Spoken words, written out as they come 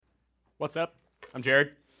What's up? I'm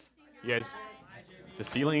Jared. You guys, the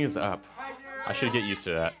ceiling is up. I should get used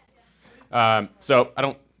to that. So I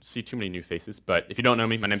don't see too many new faces, but if you don't know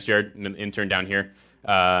me, my name's Jared. I'm an intern down here.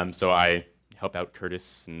 So I help out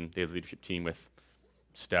Curtis and the leadership team with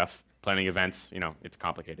stuff, planning events. You know, it's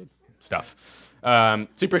complicated stuff.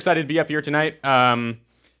 Super excited to be up here tonight. So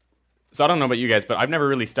I don't know about you guys, but I've never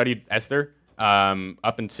really studied Esther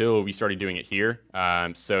up until we started doing it here.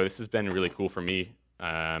 So this has been really cool for me,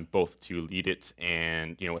 both to lead it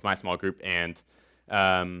and, with my small group and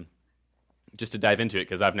just to dive into it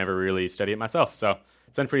because I've never really studied it myself. So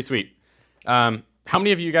it's been pretty sweet. How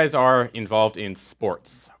many of you guys are involved in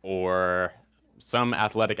sports or some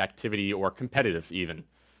athletic activity or competitive even?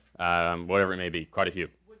 Whatever it may be, quite a few.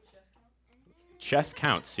 Chess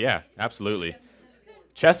counts, yeah, absolutely.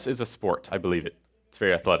 Chess is a sport, I believe it. It's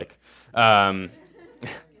very athletic.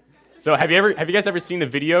 So have you guys ever seen the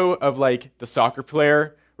video of like the soccer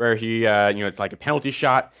player where he, it's like a penalty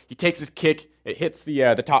shot. He takes his kick, it hits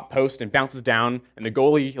the top post and bounces down, and the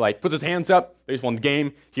goalie like puts his hands up. They just won the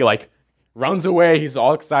game. He like runs away. He's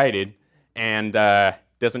all excited and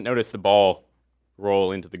doesn't notice the ball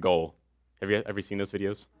roll into the goal. Have you ever seen those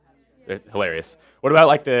videos? They're hilarious. What about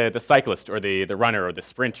like the cyclist or the runner or the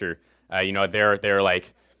sprinter? They're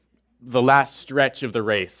like the last stretch of the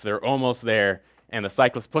race. They're almost there, and the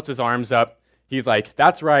cyclist puts his arms up. He's like,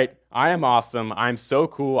 "That's right. I am awesome. I'm so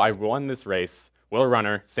cool. I won this race." Will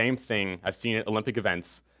runner, same thing. I've seen it at Olympic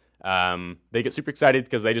events. They get super excited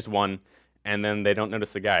because they just won, and then they don't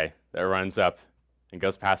notice the guy that runs up and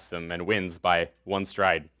goes past them and wins by one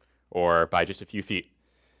stride or by just a few feet.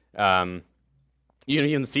 You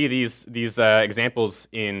can see these examples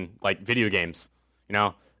in like video games.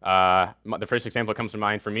 The first example that comes to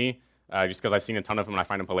mind for me, just because I've seen a ton of them and I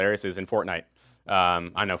find them hilarious, is in Fortnite.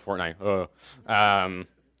 I know Fortnite.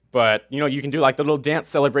 But you can do like the little dance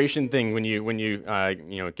celebration thing when you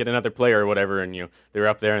get another player or whatever, and they're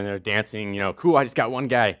up there and they're dancing. Cool, I just got one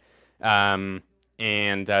guy, and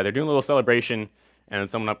they're doing a little celebration, and then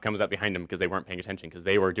someone comes up behind them because they weren't paying attention because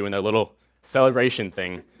they were doing their little celebration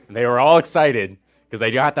thing, and they were all excited because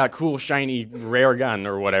they got that cool shiny rare gun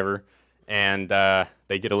or whatever, and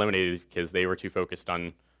they get eliminated because they were too focused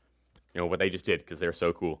on what they just did because they're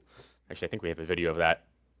so cool. Actually, I think we have a video of that.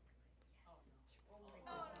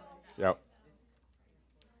 Yep.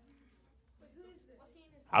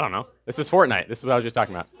 I don't know. This is Fortnite. This is what I was just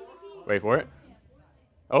talking about. Wait for it.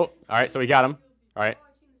 Oh, all right, so we got him. All right.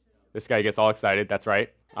 This guy gets all excited. That's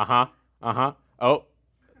right. Uh-huh. Uh-huh. Oh,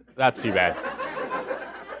 that's too bad.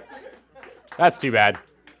 That's too bad.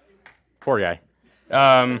 Poor guy.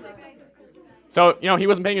 So, he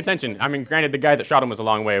wasn't paying attention. I mean, granted, the guy that shot him was a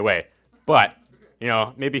long way away. But,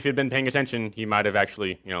 maybe if he'd been paying attention, he might have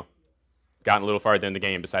actually, gotten a little farther in the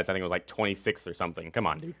game. Besides, I think it was like 26th or something. Come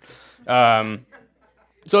on, dude.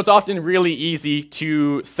 So it's often really easy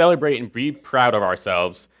to celebrate and be proud of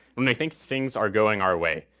ourselves when we think things are going our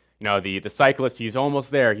way. The cyclist, he's almost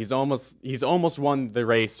there. He's almost won the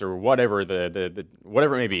race or whatever the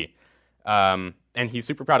whatever it may be. And he's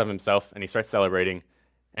super proud of himself, and he starts celebrating,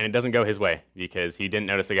 and it doesn't go his way because he didn't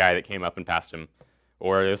notice the guy that came up and passed him.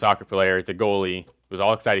 Or the soccer player, the goalie, was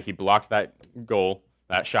all excited. He blocked that goal,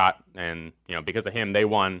 that shot, and because of him, they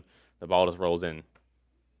won. The ball just rolls in.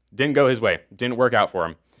 Didn't go his way. Didn't work out for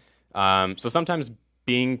him. So sometimes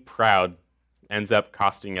being proud ends up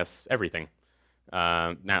costing us everything.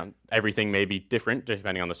 Now, everything may be different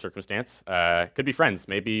depending on the circumstance. Could be friends.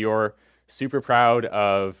 Maybe you're super proud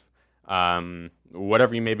of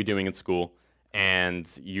whatever you may be doing in school, and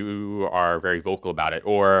you are very vocal about it.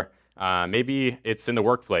 Or maybe it's in the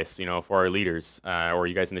workplace, for our leaders or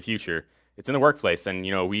you guys in the future. It's in the workplace, and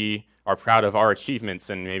we are proud of our achievements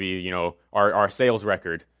and maybe our sales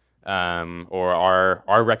record or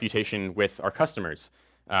our reputation with our customers,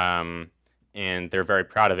 and they're very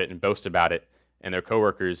proud of it and boast about it. And their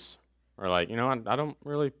coworkers are like, I don't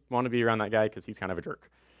really want to be around that guy because he's kind of a jerk.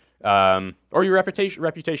 Or your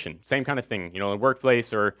reputation, same kind of thing. In the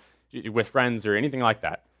workplace or with friends or anything like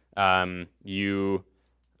that. You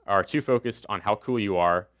are too focused on how cool you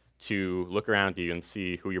are to look around you and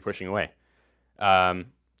see who you're pushing away.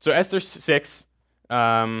 So Esther 6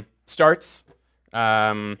 starts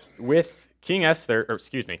with King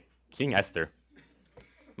Esther.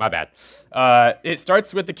 My bad. It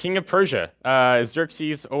starts with the king of Persia,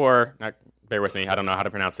 Xerxes, or, bear with me, I don't know how to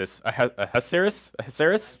pronounce this, Ahasuerus?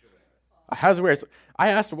 I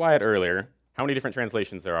asked Wyatt earlier how many different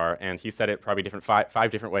translations there are, and he said it probably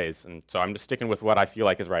five different ways, and so I'm just sticking with what I feel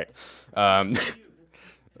like is right.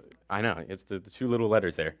 I know, it's the two little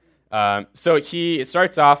letters there. So it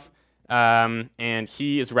starts off and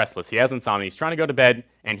he is restless. He has insomnia. He's trying to go to bed,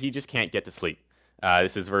 and he just can't get to sleep.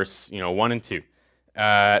 This is verse 1 and 2.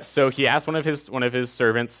 So he asks one of his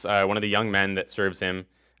servants, one of the young men that serves him,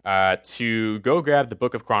 to go grab the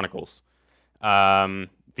Book of Chronicles.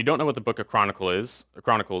 If you don't know what the Book of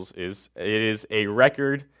Chronicles is, it is a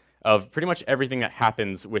record of pretty much everything that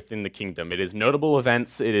happens within the kingdom. It is notable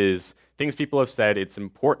events. It is things people have said. It's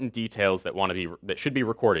important details that should be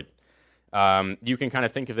recorded. You can kind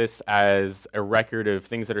of think of this as a record of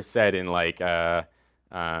things that are said in like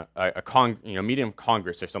meeting of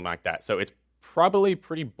Congress or something like that. So it's probably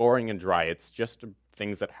pretty boring and dry. It's just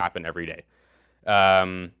things that happen every day.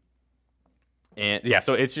 And yeah,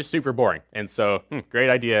 so it's just super boring. And so, great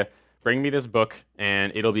idea. Bring me this book,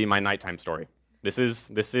 and it'll be my nighttime story. This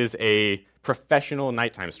is a professional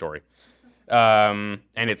nighttime story, and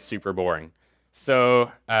it's super boring. So,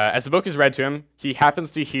 as the book is read to him, he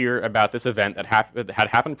happens to hear about this event that had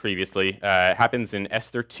happened previously. It happens in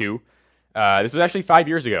Esther 2. This was actually 5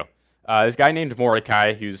 years ago. This guy named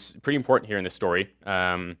Mordecai, who's pretty important here in this story.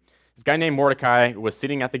 This guy named Mordecai was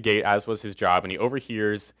sitting at the gate, as was his job, and he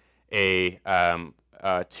overhears two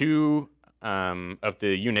of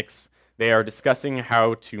the eunuchs. They are discussing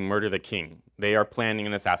how to murder the king. They are planning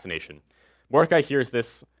an assassination. Mordecai hears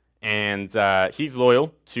this, and he's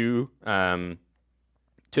loyal to the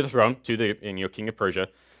throne, to the king of Persia.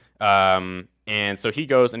 And so he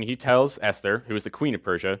goes and he tells Esther, who is the queen of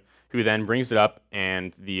Persia, who then brings it up,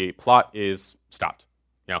 and the plot is stopped.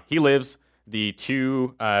 He lives. The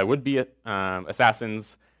two would-be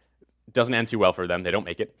assassins doesn't end too well for them. They don't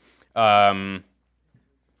make it. So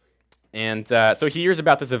he hears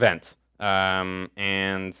about this event,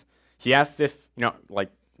 and he asks if,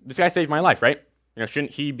 this guy saved my life, right?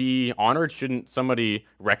 Shouldn't he be honored? Shouldn't somebody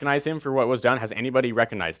recognize him for what was done? Has anybody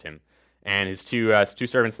recognized him? And his two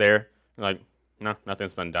servants there are like, no,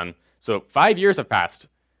 nothing's been done. So 5 years have passed,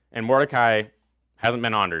 and Mordecai hasn't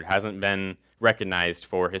been honored, hasn't been recognized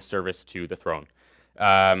for his service to the throne.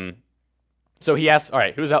 So he asks, all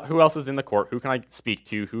right, who else is in the court? Who can I speak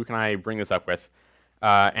to? Who can I bring this up with?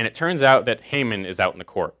 And it turns out that Haman is out in the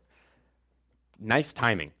court. Nice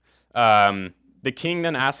timing. The king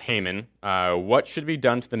then asks Haman, what should be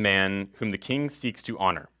done to the man whom the king seeks to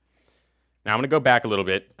honor? Now I'm going to go back a little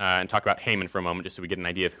bit and talk about Haman for a moment, just so we get an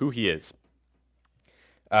idea of who he is.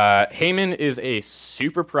 Haman is a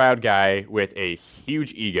super proud guy with a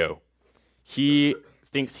huge ego. He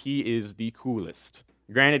thinks he is the coolest.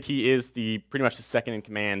 Granted, he is pretty much the second in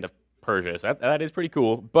command of Persia, so that is pretty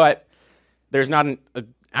cool, but there's not an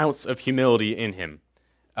ounce of humility in him.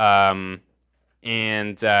 So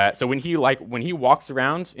when he walks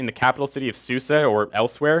around in the capital city of Susa or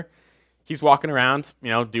elsewhere, he's walking around,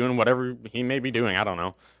 doing whatever he may be doing. I don't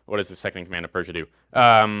know. What does the second in command of Persia do?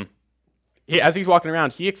 As he's walking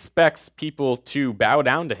around, he expects people to bow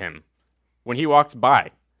down to him when he walks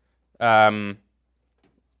by. That's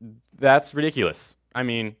ridiculous. I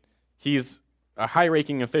mean, he's a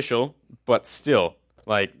high-ranking official, but still,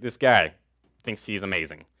 this guy thinks he's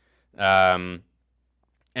amazing. And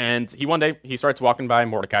one day, he starts walking by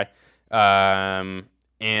Mordecai, and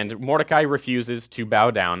Mordecai refuses to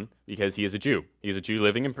bow down because he is a Jew. He's a Jew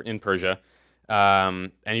living in Persia,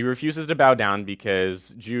 and he refuses to bow down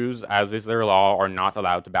because Jews, as is their law, are not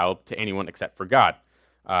allowed to bow to anyone except for God.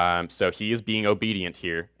 So he is being obedient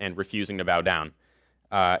here and refusing to bow down.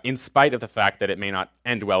 In spite of the fact that it may not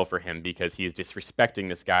end well for him because he is disrespecting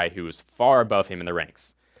this guy who is far above him in the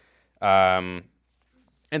ranks. And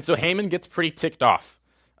so Haman gets pretty ticked off.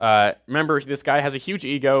 Remember, this guy has a huge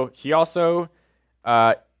ego. He also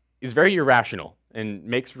is very irrational and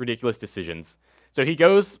makes ridiculous decisions. So he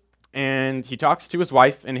goes and he talks to his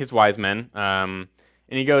wife and his wise men, and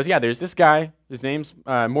he goes, yeah, there's this guy, his name's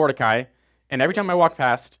Mordecai, and every time I walk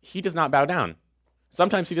past, he does not bow down.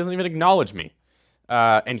 Sometimes he doesn't even acknowledge me.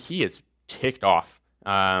 And he is ticked off.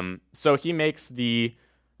 So he makes the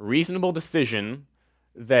reasonable decision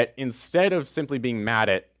that instead of simply being mad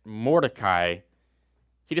at Mordecai,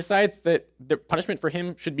 he decides that the punishment for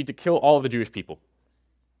him should be to kill all of the Jewish people.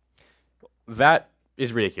 That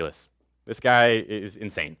is ridiculous. This guy is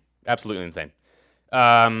insane. Absolutely insane.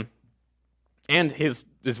 And his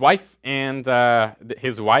wife and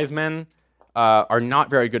his wise men are not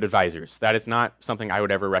very good advisors. That is not something I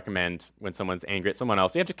would ever recommend when someone's angry at someone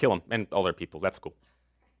else. You have to kill them and all their people. That's cool.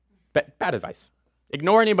 Bad advice.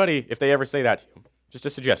 Ignore anybody if they ever say that to you. Just a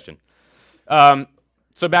suggestion.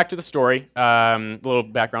 So back to the story. A little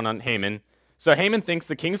background on Haman. So Haman thinks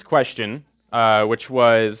the king's question, which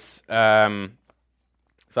was,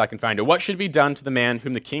 if I can find it, what should be done to the man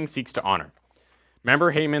whom the king seeks to honor?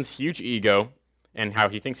 Remember Haman's huge ego and how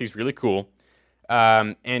he thinks he's really cool.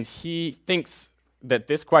 and he thinks that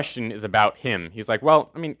this question is about him. He's like,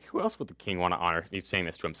 well, I mean, who else would the king want to honor? He's saying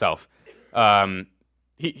this to himself.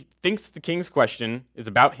 He thinks the king's question is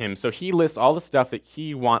about him, so he lists all the stuff that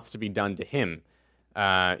he wants to be done to him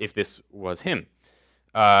if this was him.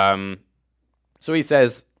 So he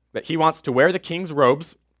says that he wants to wear the king's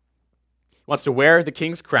robes, wants to wear the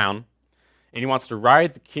king's crown, and he wants to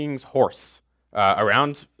ride the king's horse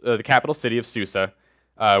around the capital city of Susa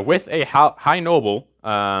with a high noble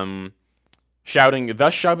shouting,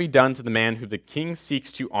 "Thus shall be done to the man who the king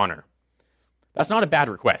seeks to honor." That's not a bad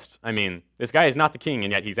request. I mean, this guy is not the king,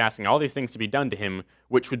 and yet he's asking all these things to be done to him,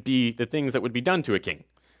 which would be the things that would be done to a king.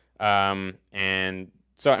 And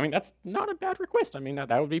so, I mean, that's not a bad request. I mean, that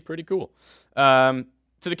would be pretty cool. So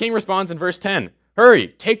the king responds in verse 10, "Hurry,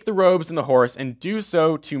 take the robes and the horse, and do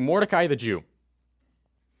so to Mordecai the Jew."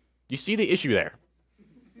 You see the issue there.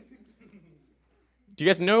 Do you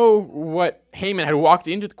guys know what Haman had walked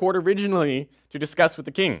into the court originally to discuss with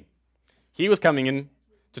the king? He was coming in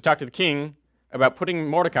to talk to the king about putting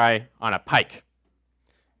Mordecai on a pike.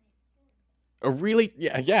 An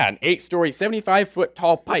 8-story, 75-foot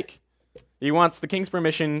tall pike. He wants the king's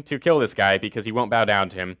permission to kill this guy because he won't bow down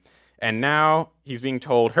to him. And now he's being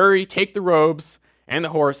told, "Hurry, take the robes and the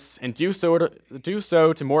horse, and do so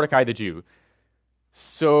to Mordecai the Jew."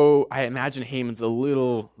 So I imagine Haman's a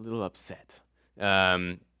little upset.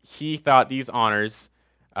 He thought these honors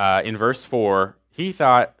in verse 4, he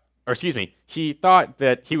thought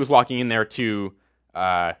that he was walking in there to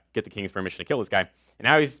get the king's permission to kill this guy. And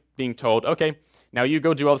now he's being told, okay, now you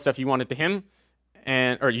go do all the stuff you wanted to him,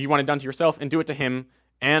 or you wanted done to yourself, and do it to him,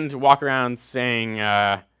 and walk around saying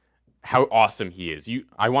how awesome he is.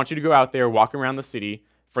 I want you to go out there, walk around the city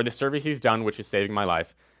for the service he's done, which is saving my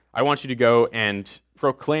life. I want you to go and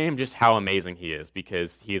proclaim just how amazing he is,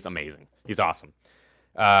 because he is amazing. He's awesome.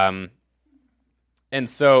 And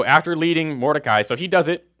so after leading Mordecai, so he does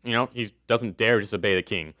it, he doesn't dare disobey the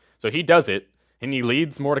king. So he does it, and he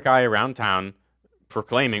leads Mordecai around town,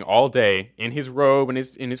 proclaiming all day in his robe and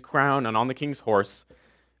in his crown and on the king's horse.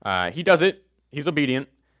 He does it. He's obedient.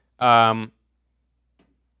 But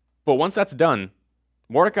once that's done,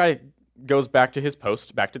 Mordecai goes back to his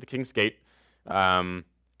post, back to the king's gate, and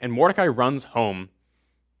Mordecai runs home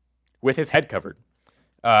with his head covered.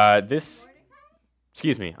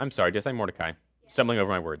 Excuse me, I'm sorry, did I say Mordecai? Stumbling over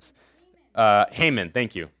my words. Haman,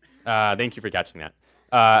 thank you. Thank you for catching that.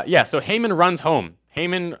 So Haman runs home.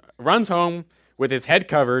 Haman runs home with his head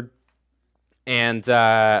covered, and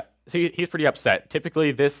so he's pretty upset.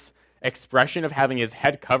 Typically, this expression of having his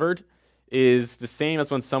head covered is the same as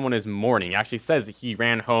when someone is mourning. It actually says that he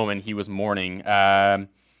ran home and he was mourning.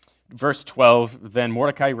 Verse 12, "Then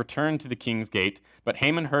Mordecai returned to the king's gate, but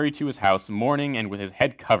Haman hurried to his house, mourning and with his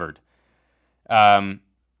head covered."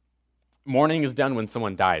 Mourning is done when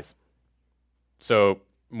someone dies. So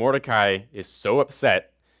Mordecai is so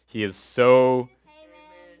upset. He is so...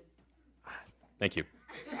 Thank you.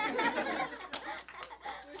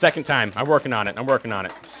 Second time. I'm working on it.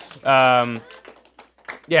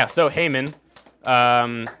 So Haman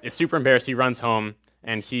is super embarrassed. He runs home,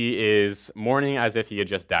 and he is mourning as if he had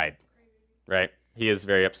just died, right? He is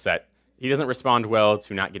very upset. He doesn't respond well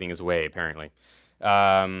to not getting his way, apparently.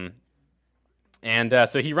 So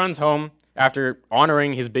he runs home after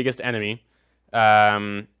honoring his biggest enemy,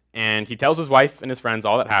 and he tells his wife and his friends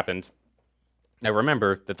all that happened. Now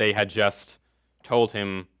remember that they had just told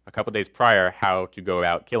him a couple days prior how to go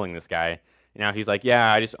about killing this guy. And now he's like,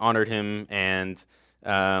 yeah, I just honored him, and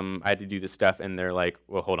I had to do this stuff. And they're like,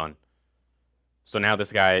 well, hold on. So now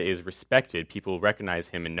this guy is respected. People recognize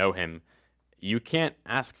him and know him. You can't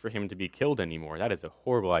ask for him to be killed anymore. That is a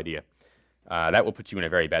horrible idea. That will put you in a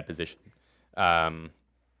very bad position. So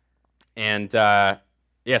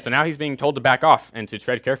now he's being told to back off and to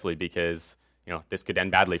tread carefully because, this could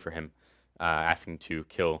end badly for him, asking to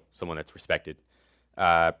kill someone that's respected.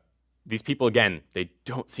 These people, again, they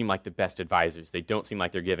don't seem like the best advisors. They don't seem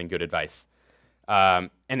like they're giving good advice. And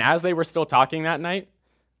as they were still talking that night,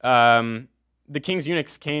 the king's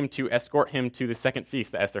eunuchs came to escort him to the second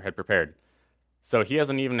feast that Esther had prepared. So he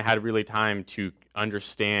hasn't even had really time to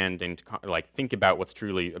understand and think about what's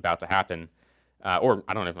truly about to happen. Or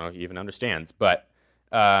I don't know if he even understands. But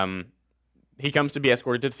he comes to be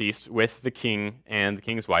escorted to the feast with the king and the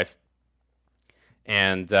king's wife.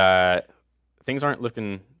 And things aren't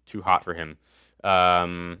looking too hot for him.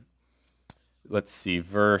 Let's see,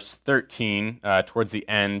 verse 13, towards the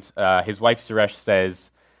end, his wife Zeresh says,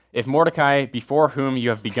 "If Mordecai, before whom you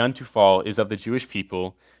have begun to fall, is of the Jewish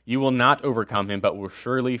people, you will not overcome him, but will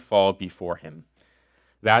surely fall before him."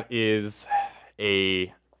 That is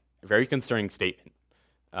a very concerning statement.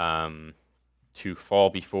 to fall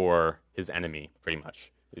before his enemy, pretty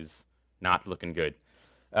much. Is not looking good.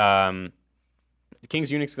 The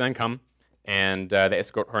king's eunuchs then come, and they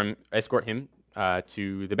escort him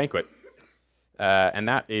to the banquet. And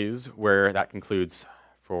that is where that concludes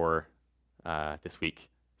for this week.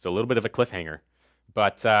 So a little bit of a cliffhanger.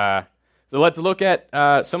 But so let's look at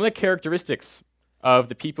some of the characteristics of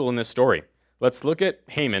the people in this story. Let's look at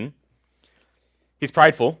Haman. He's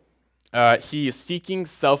prideful. He is seeking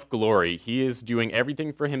self-glory. He is doing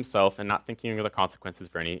everything for himself and not thinking of the consequences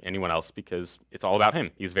for anyone else because it's all about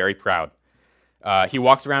him. He's very proud. He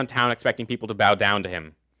walks around town expecting people to bow down to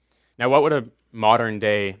him. Now, what would a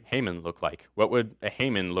modern-day Haman look like? What would a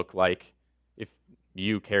Haman look like if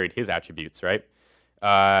you carried his attributes, right?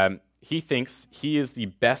 He thinks he is the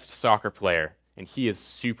best soccer player, and he is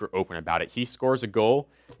super open about it. He scores a goal,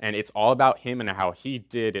 and it's all about him and how he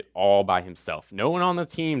did it all by himself. No one on the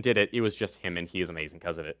team did it. It was just him, and he is amazing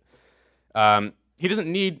because of it. He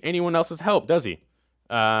doesn't need anyone else's help, does he?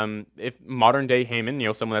 If modern-day Haman,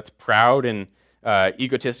 someone that's proud and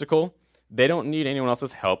egotistical, they don't need anyone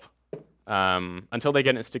else's help until they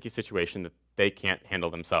get in a sticky situation that they can't handle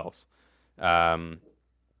themselves.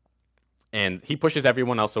 And he pushes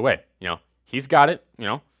everyone else away. He's got it.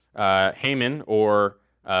 Haman, or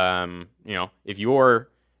if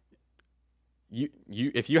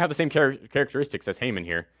you have the same characteristics as Haman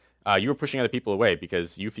here, you are pushing other people away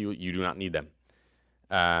because you feel you do not need them.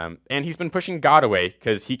 And he's been pushing God away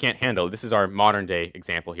because he can't handle it. This is our modern day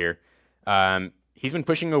example here. He's been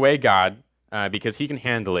pushing away God because he can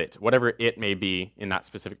handle it, whatever it may be in that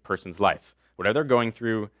specific person's life. Whatever they're going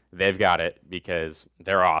through, they've got it because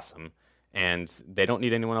they're awesome, and they don't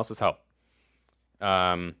need anyone else's help.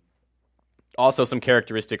 Also, some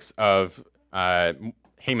characteristics of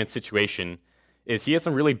Haman's situation is he has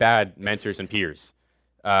some really bad mentors and peers.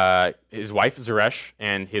 His wife, Zeresh,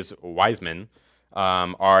 and his wise men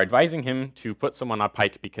are advising him to put someone on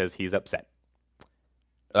pike because he's upset.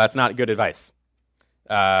 That's not good advice.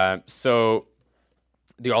 So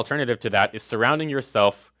the alternative to that is surrounding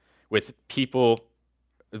yourself with people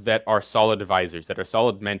that are solid advisors, that are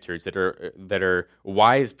solid mentors, that are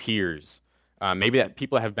wise peers. Maybe that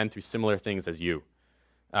people have been through similar things as you.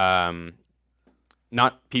 Not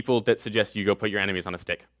people that suggest you go put your enemies on a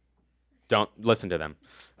stick. Don't listen to them.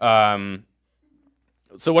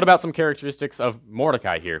 So what about some characteristics of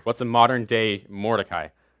Mordecai here? What's a modern day Mordecai?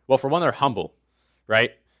 Well, for one, they're humble,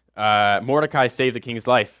 right? Mordecai saved the king's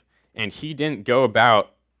life, and he didn't go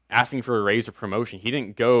about asking for a raise or promotion. He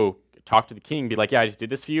didn't go talk to the king, be like, yeah, I just did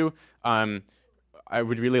this for you. I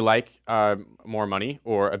would really like more money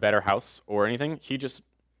or a better house or anything. He did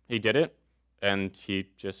it, and he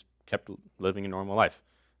just kept living a normal life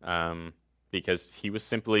because he was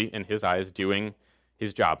simply, in his eyes, doing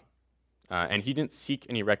his job. And he didn't seek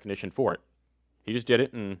any recognition for it. He just did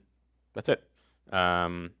it, and that's it.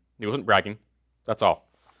 He wasn't bragging. That's all.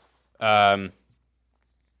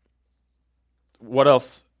 What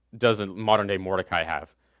else does a modern-day Mordecai have?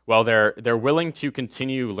 Well, they're willing to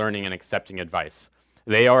continue learning and accepting advice.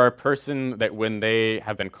 They are a person that when they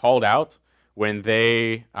have been called out, when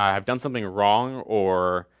they have done something wrong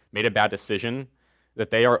or made a bad decision, that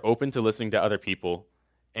they are open to listening to other people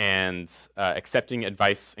and accepting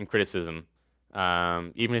advice and criticism,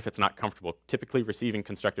 even if it's not comfortable. Typically, receiving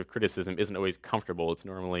constructive criticism isn't always comfortable. It's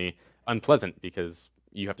normally unpleasant because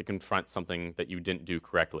you have to confront something that you didn't do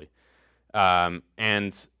correctly.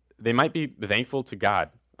 And they might be thankful to God.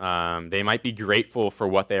 They might be grateful for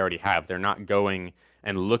what they already have. They're not going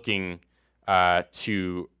and looking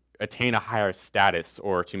to attain a higher status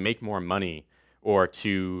or to make more money or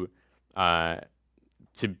to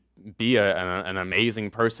be an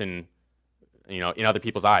amazing person, in other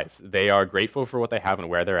people's eyes. They are grateful for what they have and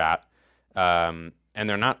where they're at, and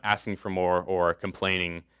they're not asking for more or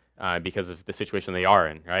complaining because of the situation they are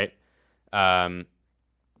in, right?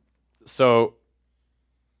 So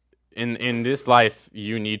in this life,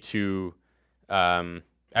 you need to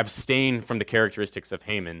abstain from the characteristics of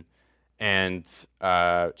Haman and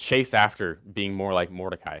chase after being more like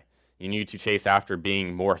Mordecai. You need to chase after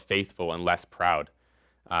being more faithful and less proud,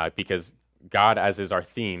 because God, as is our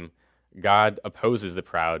theme, God opposes the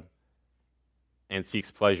proud and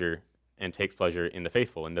seeks pleasure and takes pleasure in the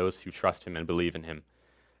faithful, in those who trust him and believe in him.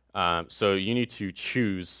 So you need to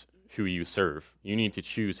choose who you serve. You need to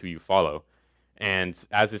choose who you follow. And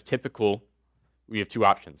as is typical, we have two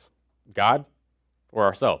options: God or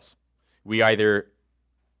ourselves. We either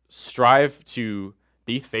strive to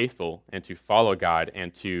be faithful and to follow God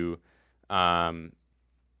and to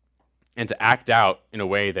act out in a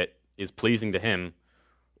way that is pleasing to him,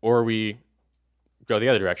 or we go the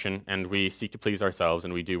other direction, and we seek to please ourselves,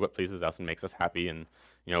 and we do what pleases us and makes us happy. And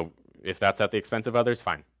if that's at the expense of others,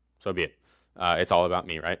 fine, so be it. It's all about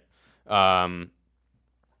me, right?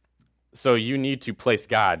 So you need to place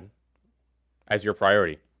God as your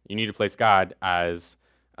priority. You need to place God as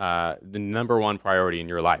the number one priority in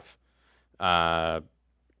your life. Not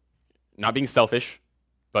being selfish,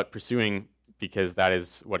 but pursuing because that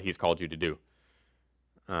is what He's called you to do.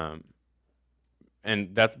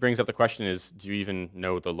 And that brings up the question: is, do you even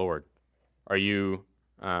know the Lord? Are you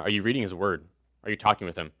reading His Word? Are you talking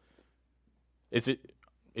with Him? Is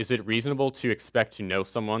it reasonable to expect to know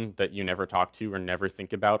someone that you never talk to, or never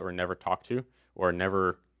think about, or never talk to, or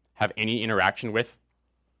never have any interaction with?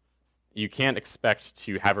 You can't expect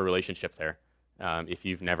to have a relationship there if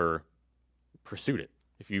you've never pursued it,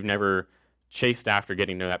 if you've never chased after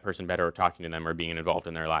getting to know that person better, or talking to them, or being involved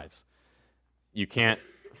in their lives. You can't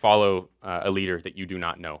follow a leader that you do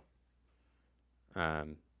not know.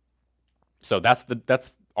 So that's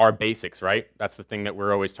our basics, right? That's the thing that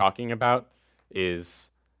we're always talking about, is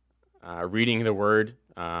reading the Word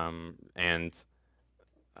and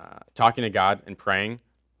talking to God and praying.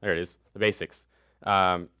 There it is, the basics.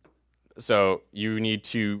 So you need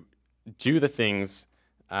to do the things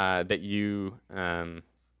that you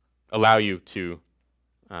allow you to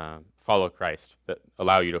follow Christ, that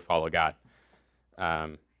allow you to follow God.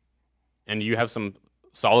 And you have some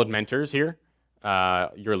solid mentors here,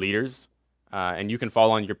 your leaders, and you can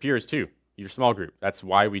fall on your peers too, your small group. That's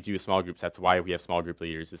why we do small groups. That's why we have small group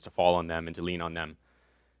leaders, is to fall on them and to lean on them.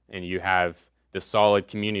 And you have this solid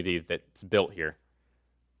community that's built here,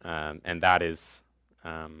 and that is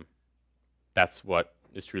that's what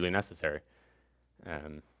is truly necessary.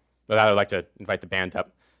 But I would like to invite the band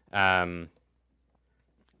up.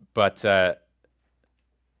 But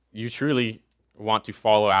you truly want to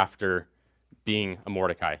follow after being a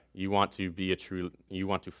Mordecai. You want to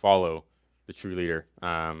follow the true leader,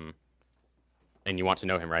 and you want to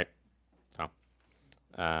know him, right? So,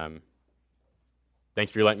 thank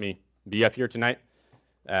you for letting me be up here tonight.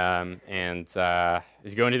 And as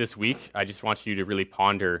you go into this week, I just want you to really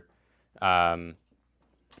ponder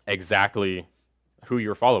exactly who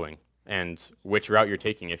you're following and which route you're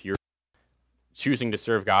taking, if you're choosing to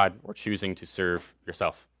serve God or choosing to serve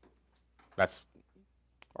yourself. That's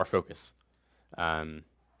our focus.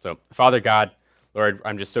 So, Father God, Lord,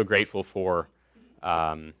 I'm just so grateful for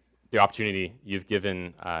the opportunity you've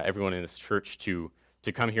given everyone in this church to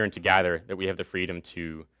come here and to gather, that we have the freedom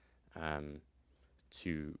to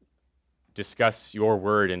discuss your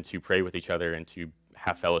word and to pray with each other and to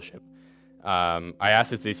have fellowship. I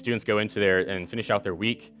ask as these students go into there and finish out their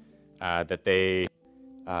week that they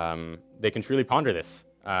can truly ponder this.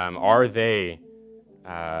 Are they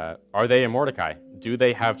a Mordecai? Do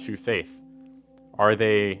they have true faith? Are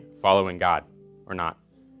they following God or not?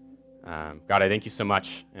 God, I thank you so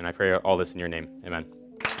much, and I pray all this in your name. Amen.